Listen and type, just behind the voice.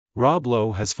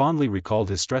Lowe has fondly recalled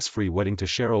his stress-free wedding to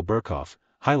Sheryl Berkoff,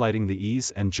 highlighting the ease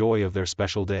and joy of their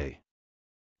special day.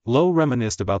 Lowe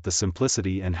reminisced about the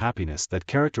simplicity and happiness that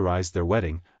characterized their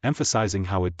wedding, emphasizing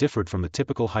how it differed from the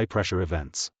typical high-pressure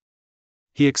events.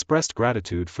 He expressed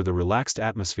gratitude for the relaxed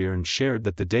atmosphere and shared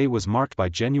that the day was marked by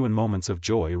genuine moments of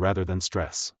joy rather than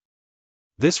stress.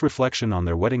 This reflection on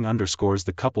their wedding underscores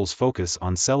the couple's focus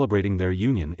on celebrating their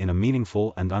union in a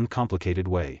meaningful and uncomplicated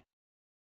way.